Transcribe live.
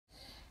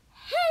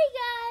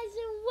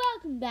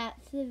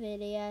back to the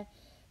video.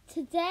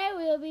 Today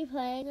we'll be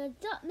playing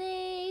Adopt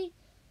Me.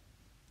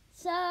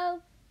 So,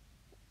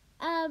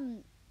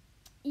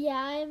 yeah,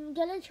 I'm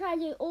gonna try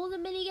to do all the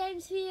mini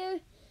games for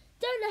you.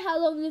 Don't know how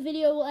long the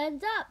video will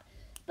end up,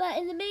 but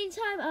in the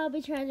meantime, I'll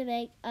be trying to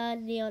make a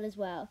neon as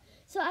well.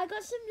 So I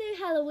got some new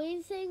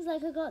Halloween things,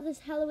 like I got this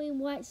Halloween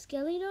white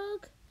skelly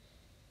dog,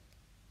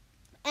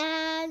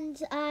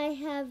 and I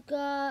have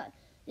got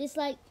this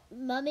like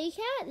mummy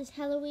cat, this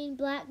Halloween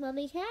black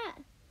mummy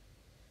cat.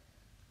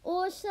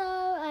 Also,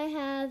 I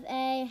have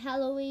a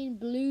Halloween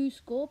blue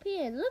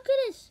scorpion. Look at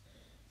this.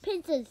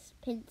 Pincers.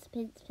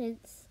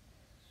 Pince.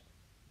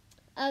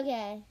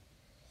 Okay.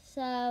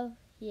 So,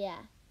 yeah.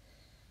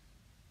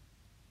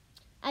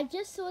 I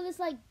just saw this,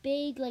 like,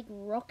 big, like,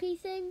 rocky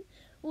thing.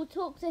 We'll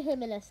talk to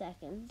him in a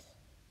second.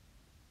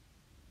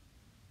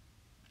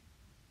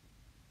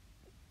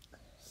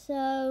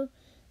 So,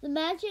 the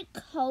Magic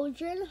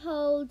Cauldron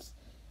holds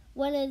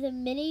one of the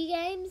mini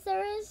games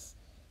there is.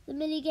 The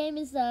mini game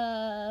is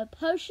the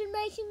potion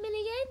making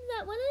mini game,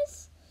 that one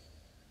is.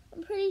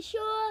 I'm pretty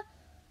sure.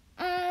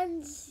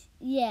 And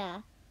yeah.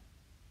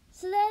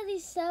 So there are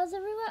these cells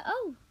everywhere.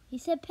 Oh, he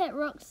said Pet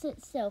Rock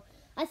sit still.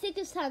 I think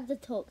it's time to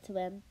talk to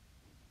him.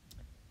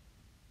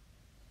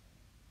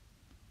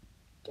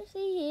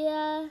 Jessie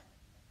here.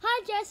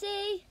 Hi,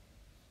 Jessie.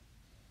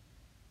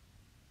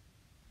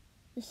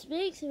 The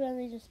spooks have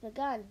only just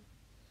begun.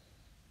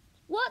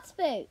 What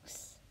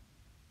spooks?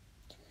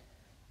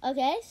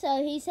 Okay,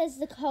 so he says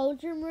the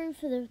cauldron room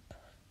for the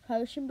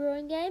potion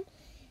brewing game,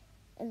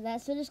 and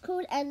that's what it's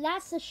called, and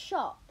that's the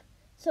shop.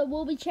 So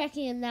we'll be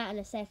checking in that in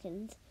a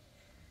second.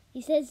 He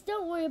says,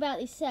 don't worry about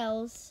these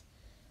cells.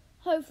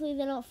 Hopefully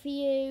they're not for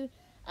you.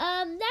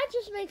 That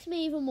just makes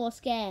me even more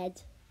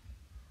scared.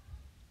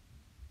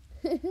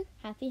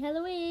 Happy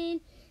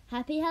Halloween.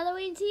 Happy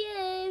Halloween to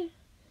you.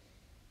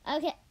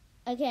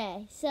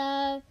 Okay,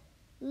 so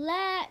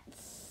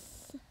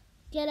let's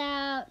get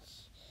out.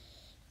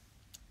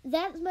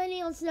 That's my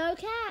neon snow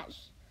cat,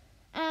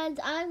 and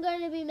I'm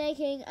going to be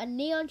making a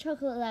neon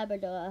chocolate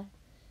Labrador.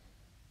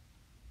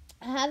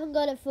 I haven't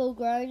got it full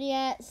grown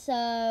yet,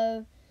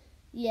 so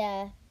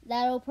yeah,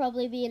 that'll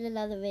probably be in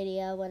another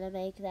video when I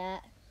make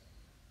that.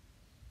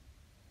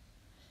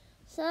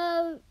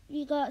 So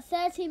you got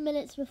 13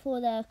 minutes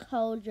before the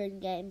cauldron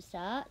game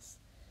starts,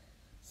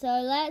 so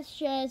let's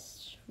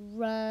just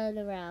run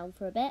around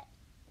for a bit.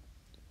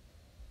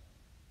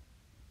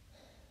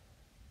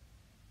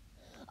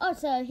 Oh,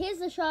 so here's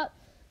the shop.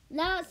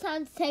 Now it's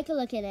time to take a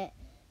look at it.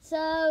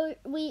 So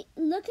we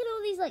look at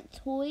all these like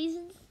toys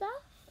and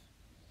stuff.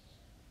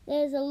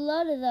 There's a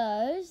lot of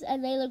those,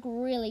 and they look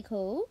really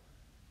cool.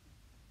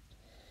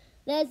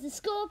 There's the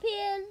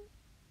scorpion.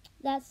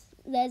 There's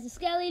the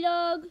skelly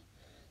dog.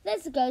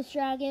 There's the ghost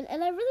dragon,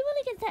 and I really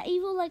want to get that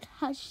evil like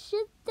hush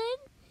thing.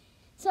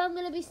 So I'm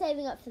gonna be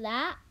saving up for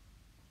that.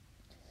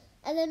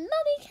 And then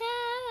mummy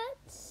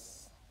cats.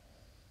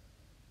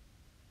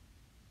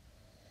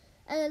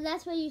 And then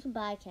that's where you can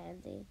buy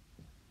candy.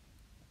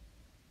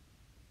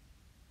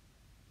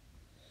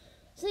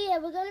 So yeah,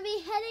 we're going to be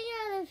heading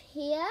out of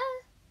here.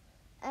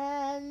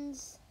 And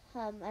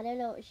I don't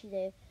know what we should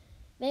do.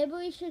 Maybe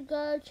we should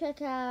go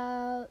check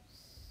out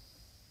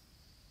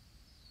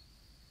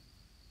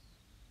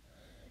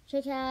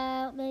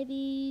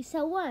maybe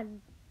cell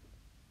 1.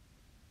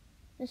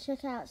 Let's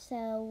check out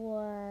cell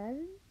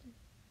 1.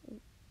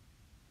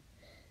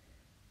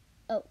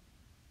 Oh,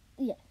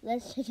 yeah,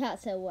 let's check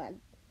out cell 1.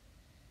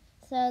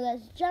 So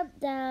let's jump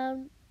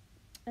down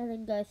and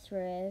then go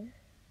through.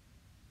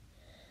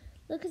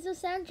 Look, it's a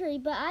sanctuary,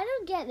 but I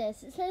don't get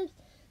this. It says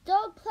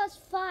dog plus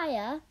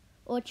fire,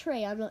 or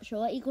tree, I'm not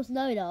sure, equals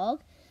no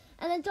dog.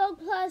 And then dog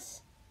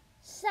plus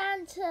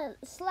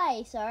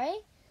sleigh,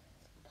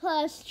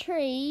 plus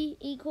tree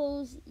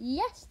equals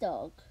yes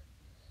dog.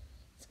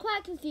 It's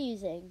quite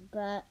confusing,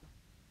 but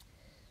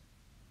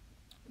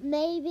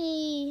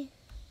maybe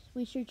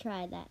we should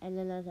try that in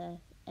another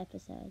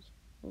episode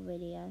or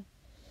video.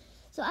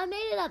 So I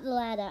made it up the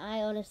ladder.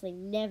 I honestly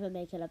never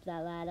make it up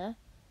that ladder.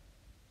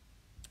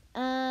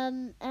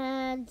 And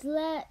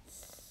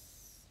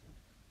let's...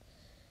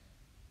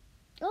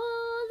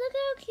 Oh, look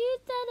how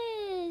cute that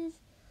is.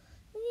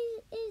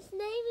 His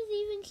name is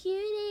even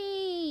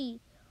cutie.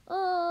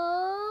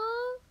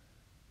 Oh.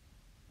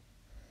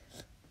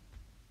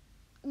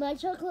 My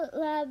chocolate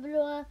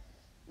Labrador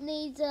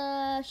needs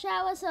a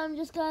shower, so I'm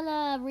just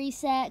gonna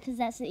reset because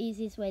that's the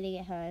easiest way to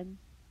get home.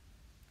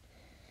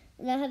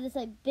 And I have this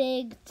like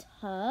big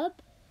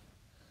tub.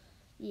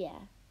 Yeah.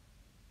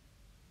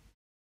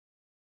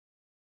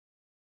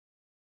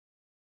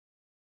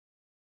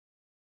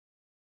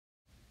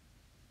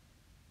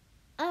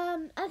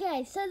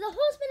 Okay, so the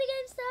horse mini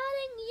game's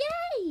starting.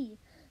 Yay!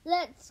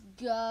 Let's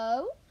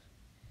go.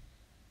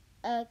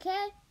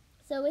 Okay.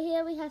 So we're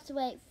here, we have to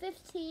wait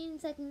 15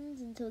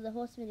 seconds until the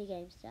horse mini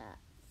game starts.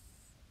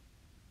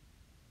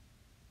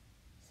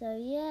 So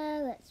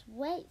yeah, let's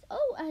wait.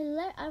 Oh,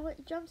 I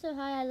jumped so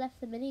high I left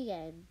the mini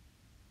game.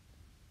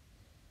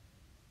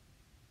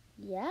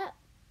 Yep.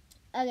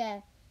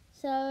 Okay.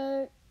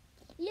 So,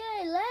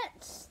 yay,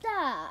 let's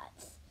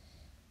start.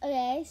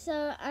 Okay,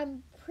 so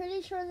I'm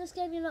pretty sure in this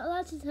game you're not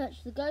allowed to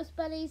touch the ghost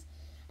bunnies,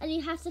 and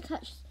you have to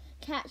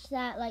catch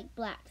that like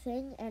black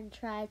thing and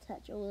try to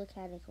touch all the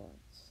candy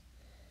corns.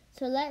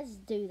 So let's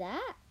do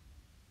that.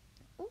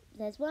 Oh,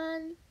 there's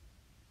one.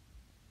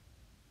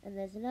 And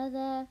there's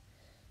another.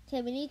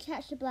 Okay, we need to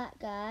catch the black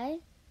guy.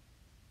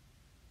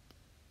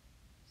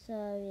 So,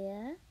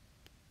 yeah.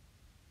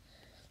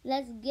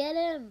 Let's get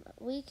him.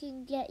 We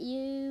can get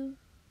you.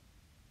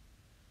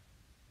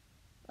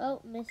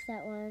 Oh, missed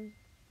that one.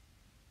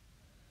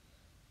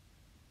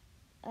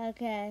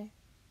 Okay.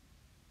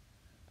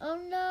 Oh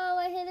no,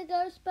 I hit a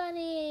ghost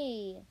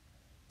bunny.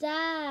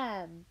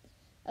 Damn.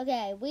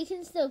 Okay, we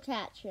can still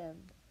catch him.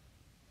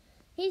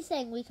 He's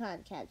saying we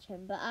can't catch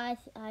him, but I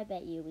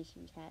bet you we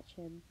can catch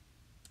him.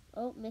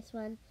 Oh, missed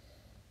one.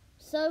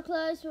 So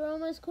close, we're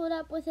almost caught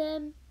up with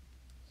him.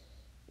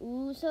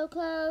 Ooh, so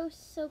close,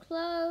 so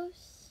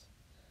close.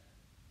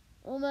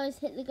 Almost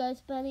hit the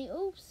ghost bunny.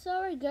 Oops,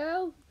 sorry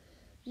girl.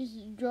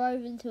 Just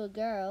drove into a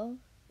girl.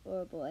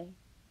 Or a boy.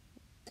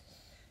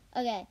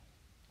 Okay,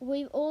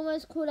 we've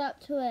almost caught up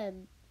to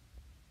him.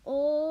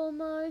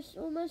 Almost.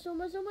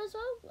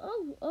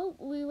 Oh,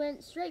 we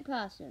went straight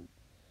past him.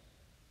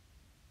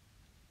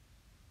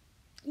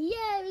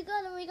 Yeah, we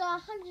got him. We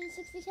got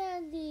 160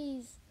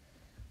 candies.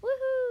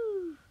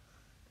 Woohoo!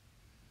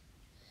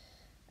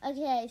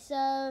 Okay,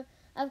 so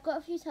I've got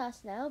a few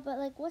tasks now, but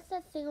like, what's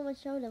that thing on my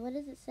shoulder? What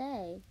does it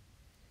say?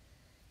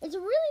 It's a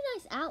really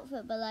nice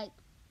outfit, but like,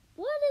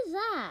 what is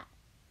that?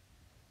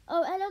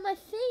 Oh, and on my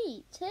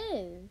feet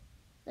too.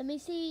 Let me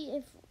see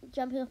if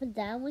jumping up and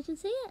down we can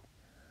see it.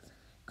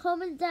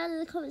 Comment down in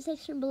the comment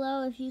section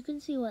below if you can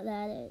see what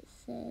that is,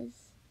 says.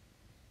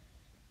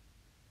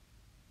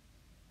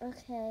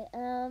 Okay,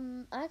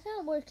 I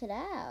can't work it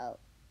out.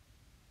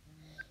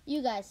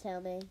 You guys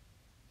tell me.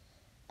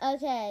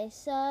 Okay,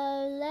 so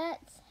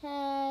let's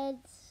head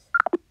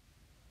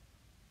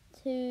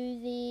to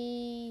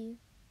the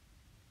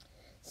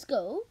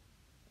school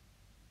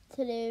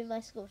to do my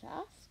school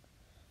task.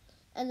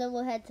 And then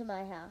we'll head to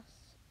my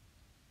house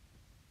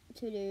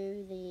to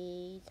do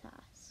the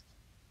task.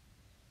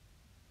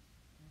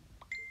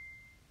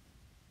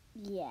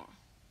 Yeah.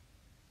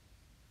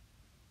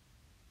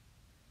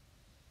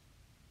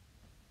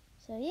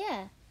 So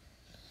yeah.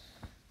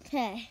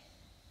 Okay.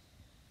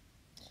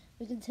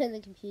 We can turn the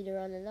computer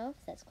on and off.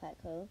 That's quite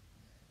cool.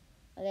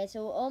 Okay,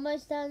 so we're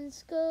almost done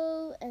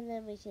school, and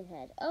then we can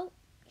head. Oh,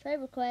 trade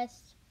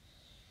request.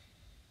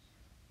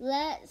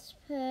 Let's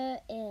put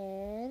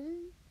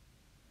in.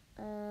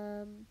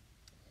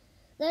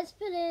 Let's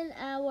put in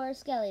our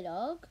Skelly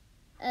dog,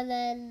 and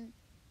then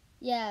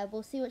yeah,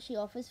 we'll see what she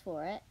offers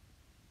for it.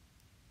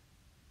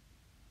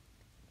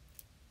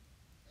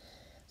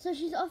 So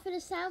she's offered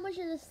a sandwich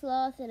and a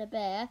sloth and a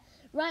bear.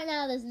 Right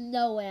now, there's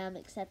no way I'm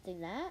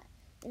accepting that.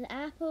 An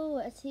apple,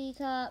 a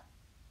teacup.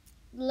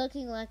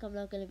 Looking like I'm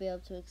not going to be able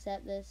to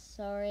accept this.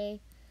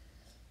 Sorry.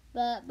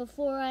 But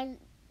before I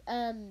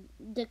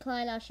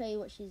decline, I'll show you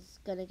what she's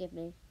going to give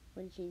me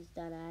when she's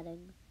done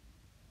adding.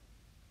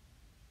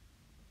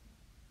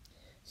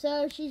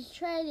 So she's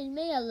traded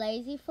me a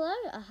lazy flow,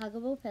 a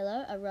huggable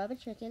pillow, a rubber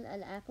chicken,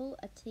 an apple,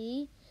 a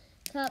tea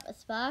cup, a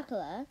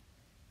sparkler,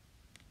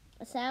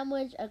 a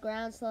sandwich, a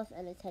ground sloth,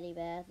 and a teddy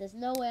bear. There's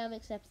no way I'm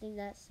accepting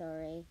that,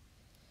 sorry.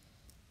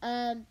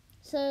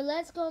 So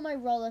let's go on my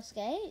roller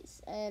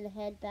skates and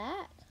head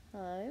back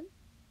home.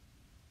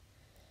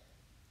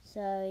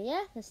 So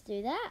yeah, let's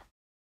do that.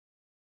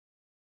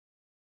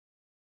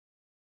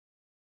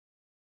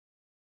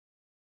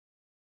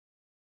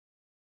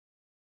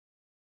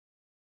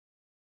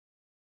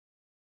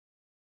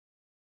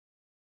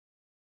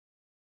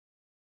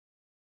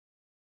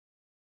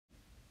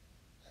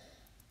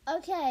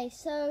 Okay,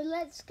 so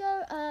let's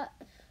go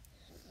up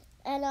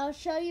and I'll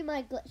show you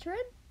my glitch room.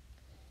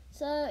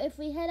 So if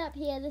we head up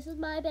here, this is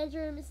my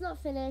bedroom. It's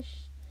not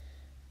finished,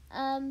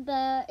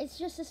 but it's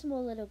just a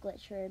small little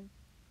glitch room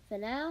for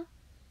now,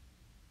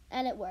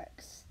 and it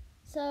works.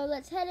 So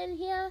let's head in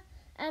here,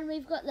 and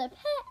we've got the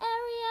pet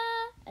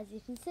area, as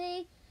you can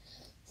see.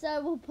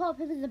 So we'll pop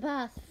him in the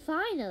bath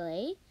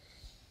finally,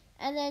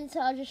 and then so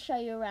I'll just show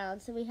you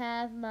around. So we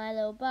have my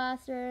little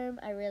bathroom.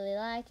 I really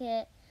like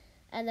it.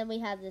 And then we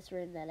have this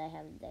room that I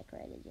haven't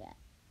decorated yet.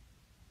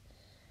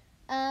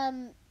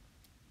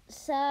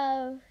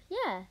 So,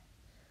 yeah.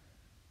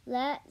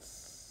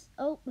 Let's...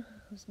 Oh, I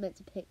was meant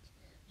to pick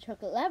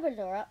Chocolate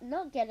Labrador up,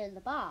 not get in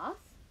the bath.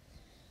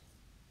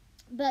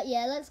 But,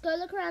 yeah, let's go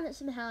look around at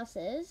some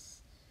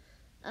houses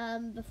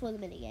before the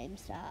minigame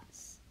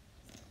starts.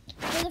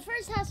 So, the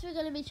first house we're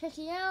going to be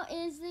checking out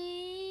is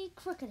the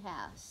Crooked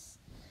House.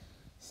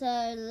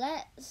 So,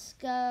 let's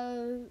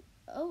go...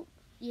 Oh,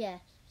 yeah,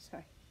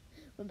 sorry.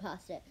 Went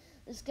past it.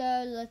 Let's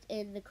go look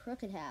in the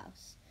Crooked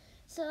House.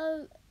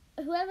 So,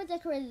 whoever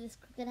decorated this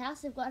Crooked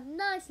House, they've got a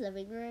nice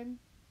living room.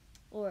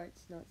 Or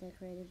it's not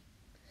decorated.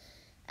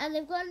 And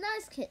they've got a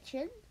nice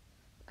kitchen.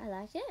 I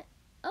like it.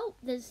 Oh,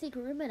 there's a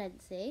secret room I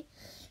didn't see.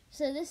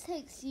 So this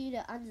takes you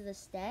to under the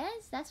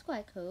stairs. That's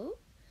quite cool.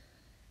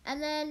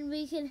 And then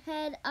we can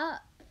head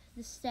up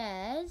the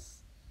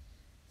stairs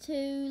to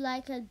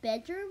like a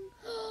bedroom.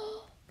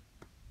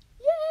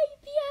 Yay,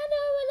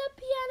 piano! I love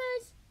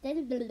pianos.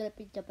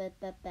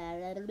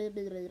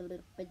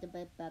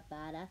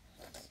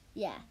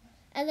 Yeah,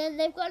 and then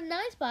they've got a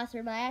nice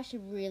bathroom. I actually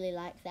really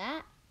like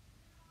that.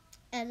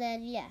 And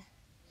then yeah,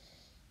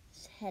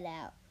 let's head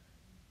out.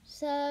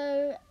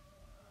 So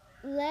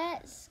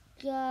let's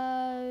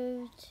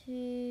go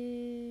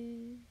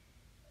to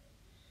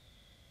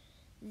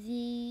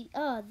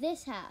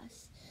this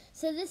house.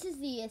 So this is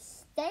the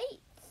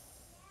estate.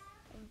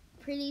 I'm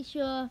pretty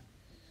sure.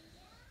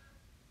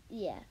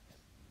 Yeah.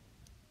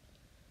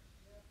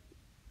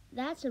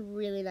 That's a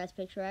really nice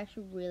picture. I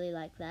actually really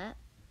like that.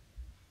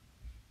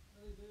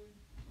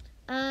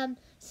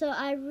 So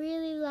I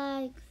really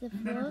like the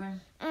floor.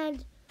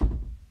 And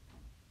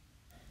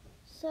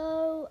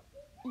so,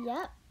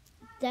 yep,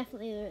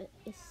 definitely the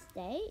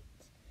estate.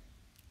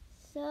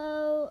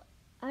 So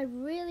I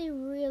really,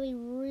 really,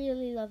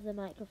 really love the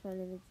microphone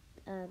and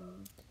the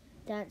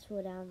dance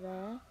floor down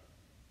there.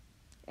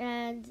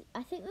 And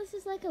I think this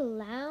is like a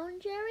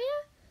lounge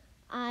area.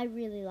 I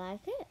really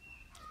like it.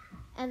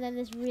 And then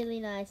this really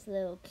nice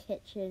little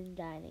kitchen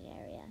dining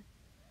area.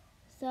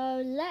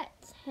 So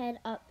let's head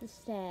up the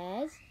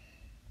stairs.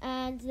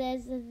 And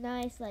there's a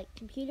nice like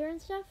computer and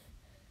stuff.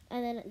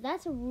 And then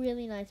that's a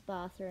really nice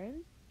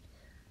bathroom.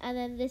 And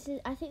then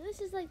I think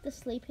this is like the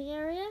sleeping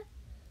area.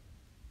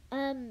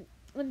 I'm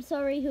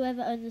sorry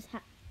whoever owns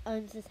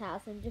this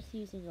house. I'm just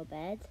using your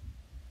bed.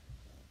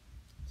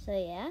 So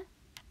yeah.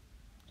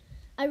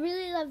 I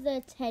really love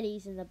the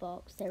teddies in the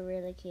box. They're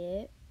really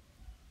cute.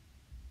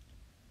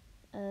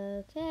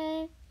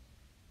 Okay.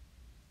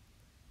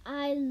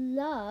 I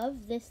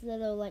love this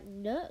little like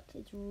nook.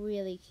 It's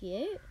really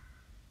cute.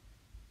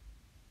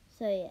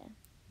 So yeah.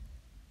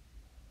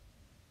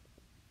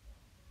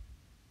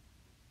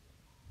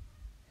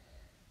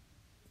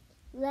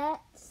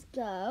 Let's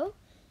go.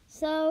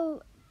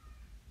 So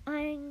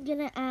I'm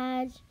gonna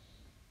add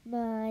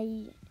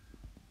my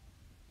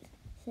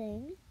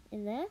thing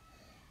in there.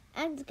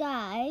 And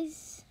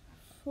guys,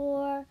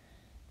 for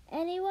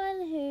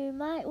anyone who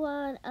might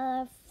want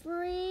a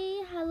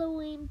free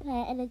Halloween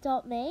pet and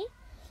adopt me,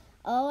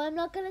 I'm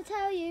not going to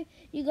tell you.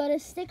 You got to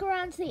stick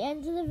around to the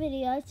end of the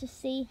video to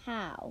see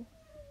how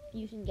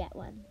you can get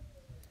one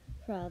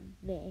from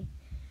me.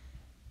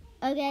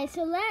 Okay,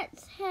 so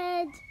let's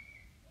head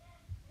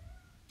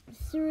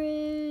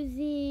through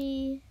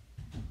the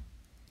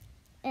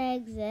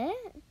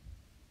exit.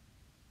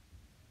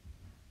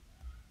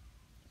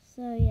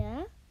 So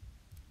yeah.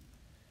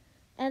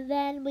 And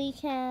then we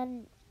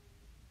can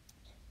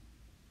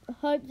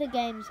hope the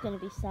game's going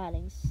to be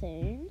starting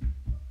soon.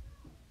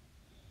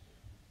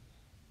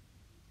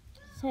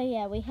 So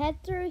yeah, we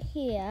head through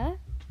here.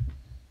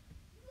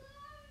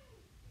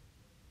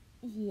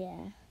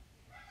 Yeah.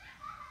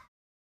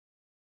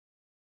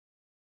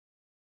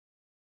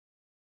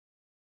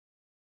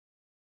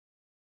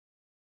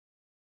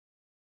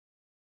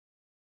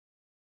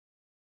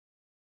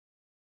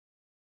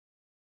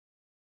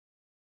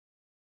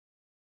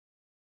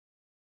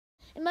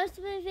 In most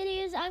of my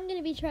videos, I'm going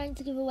to be trying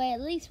to give away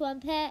at least one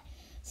pet.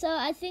 So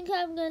I think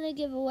I'm going to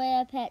give away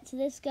a pet to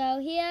this girl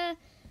here.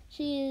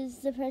 She is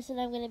the person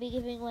I'm going to be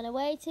giving one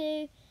away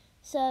to.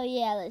 So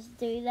yeah, let's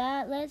do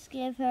that. Let's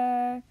give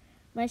her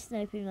my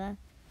Snow Puma.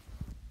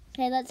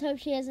 Okay, let's hope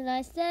she has a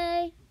nice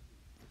day.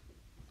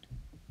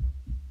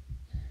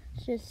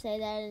 Just say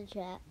that in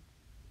chat.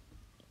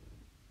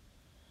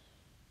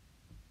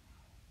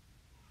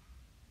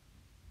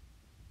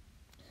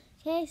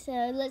 Okay, so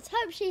let's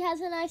hope she has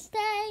a nice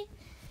day.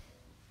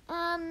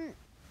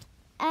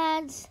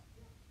 And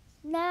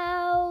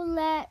now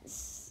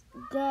let's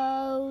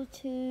go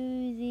to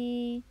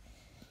the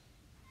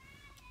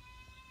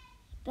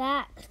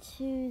back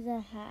to the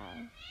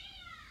house.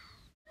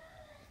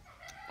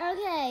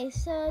 Okay,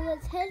 so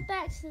let's head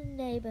back to the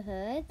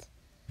neighborhood.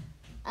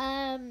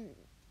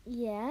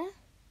 Yeah.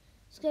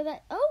 Let's go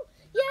back. Oh,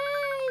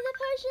 yay, the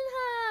potion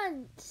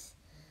hunt!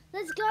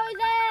 Let's go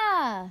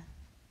there.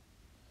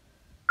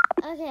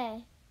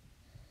 Okay.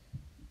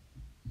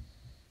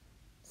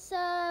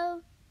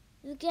 So,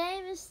 the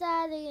game is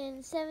starting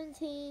in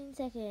 17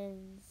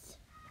 seconds.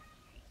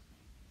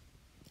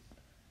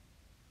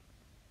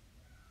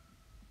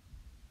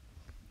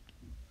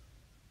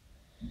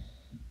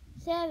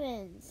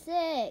 7,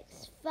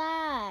 6,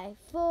 5,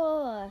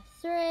 4,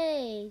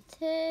 3,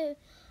 2,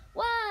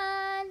 1.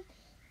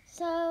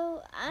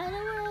 So,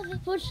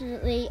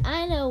 unfortunately,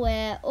 I know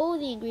where all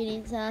the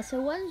ingredients are.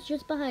 So, one's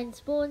just behind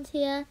spawns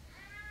here.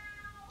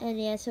 And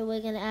yeah, so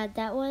we're going to add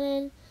that one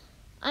in.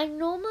 I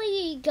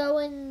normally go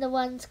in the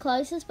ones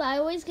closest, but I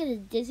always get a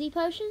dizzy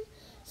potion.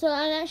 So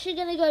I'm actually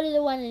going to go to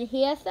the one in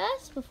here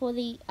first before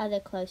the other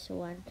closer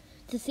one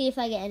to see if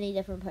I get any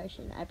different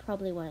potion. I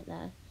probably won't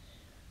though.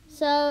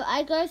 So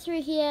I go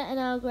through here and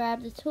I'll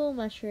grab the tool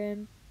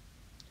mushroom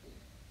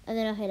and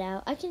then I'll head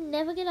out. I can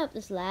never get up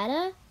this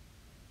ladder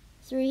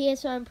through here,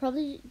 so I'm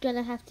probably going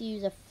to have to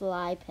use a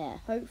fly pet.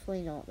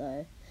 Hopefully not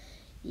though.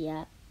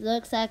 Yeah,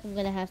 looks like I'm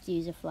going to have to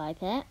use a fly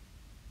pet.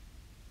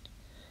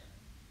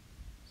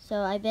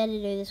 So I better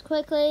do this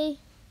quickly.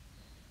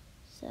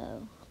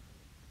 So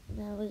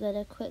now we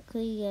gotta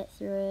quickly get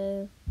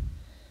through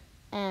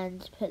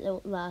and put the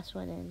last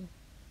one in.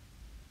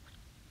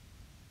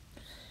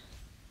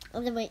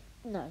 And then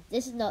no,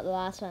 this is not the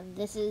last one.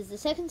 This is the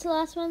second to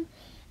last one.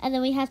 And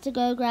then we have to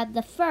go grab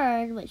the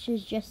fern, which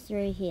is just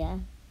through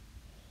here.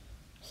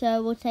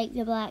 So we'll take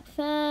the black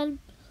fern.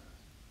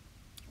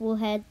 We'll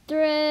head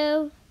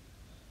through.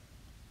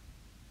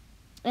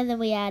 And then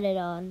we add it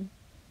on.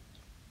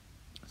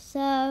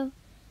 So,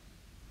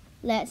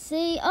 let's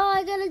see. Oh,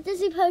 I got a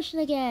Dizzy Potion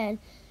again.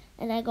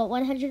 And I got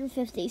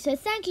 150. So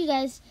thank you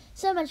guys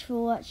so much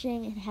for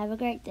watching and have a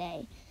great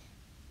day.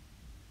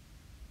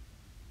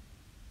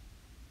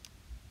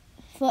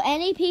 For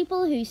any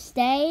people who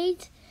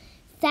stayed,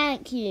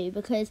 thank you,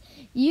 because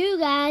you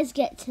guys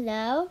get to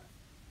know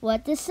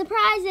what the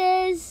surprise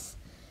is.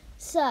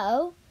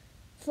 So,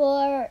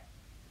 for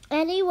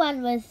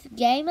anyone with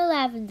Gamer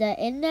Lavender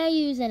in their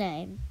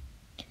username,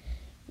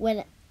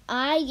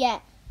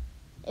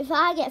 if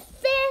I get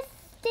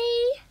 50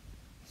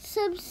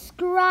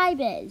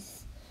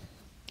 subscribers,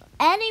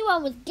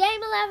 anyone with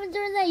Gamer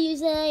Lavender in their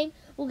username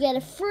will get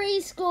a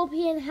free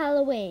Scorpion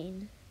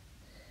Halloween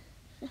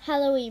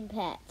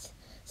pet.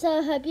 So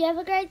I hope you have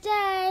a great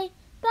day.